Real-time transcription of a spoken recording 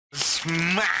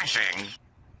Smashing!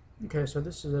 Okay, so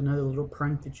this is another little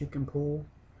prank that you can pull.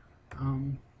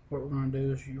 What we're going to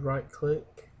do is you right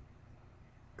click,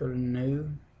 go to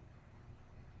New,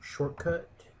 Shortcut,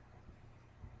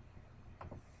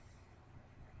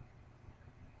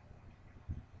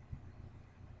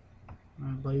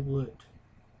 I label it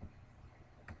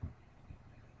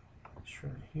just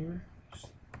right here.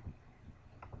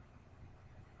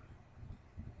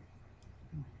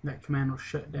 That command will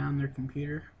shut down their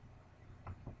computer.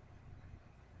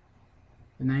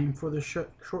 The name for the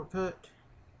shortcut,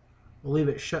 we'll leave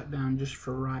it shut down just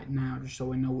for right now, just so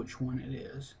we know which one it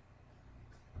is.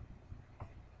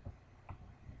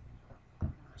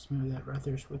 Let's move that right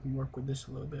there so we can work with this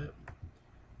a little bit.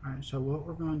 Alright, so what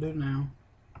we're going to do now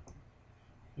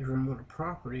is we're going to go to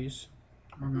Properties,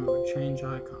 we're going to go to Change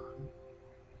Icon.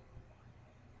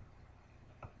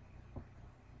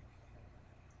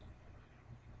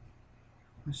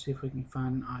 Let's see if we can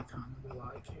find an icon that we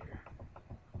like here.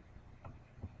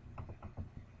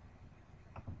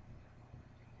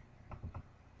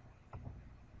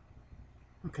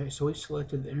 Okay, so we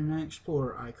selected the Internet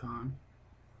Explorer icon.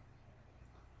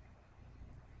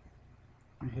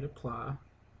 I hit Apply,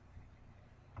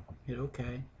 hit OK,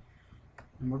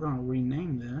 and we're going to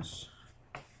rename this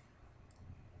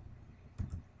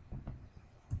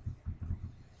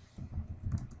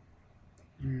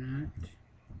Internet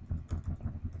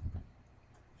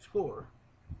Explorer.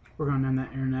 We're going to name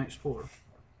that Internet Explorer.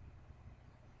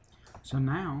 So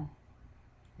now,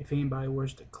 if anybody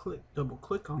was to double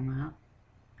click on that,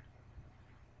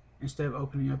 instead of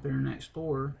opening up Internet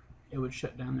Explorer, it would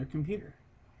shut down their computer.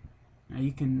 Now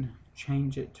you can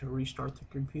change it to restart the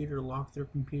computer, lock their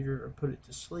computer, or put it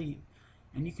to sleep,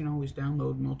 and you can always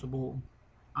download multiple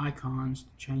icons to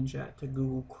change that to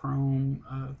Google Chrome,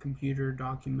 computer,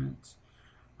 documents,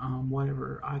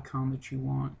 whatever icon that you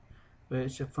want. But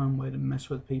it's a fun way to mess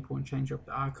with people and change up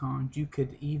the icons. You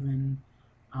could even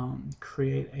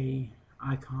create a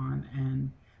icon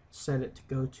and set it to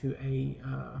go to a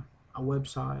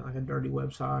website, like a dirty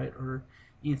website or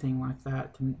anything like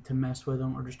that, to mess with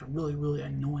them, or just a really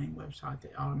annoying website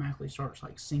that automatically starts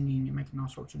like singing and making all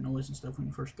sorts of noise and stuff when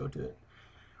you first go to it.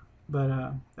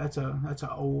 But that's an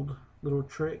old little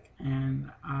trick,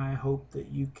 and I hope that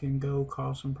you can go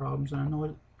cause some problems, and I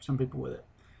know some people with it.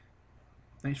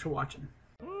 Thanks for watching.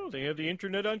 Oh, they have the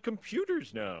internet on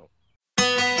computers now.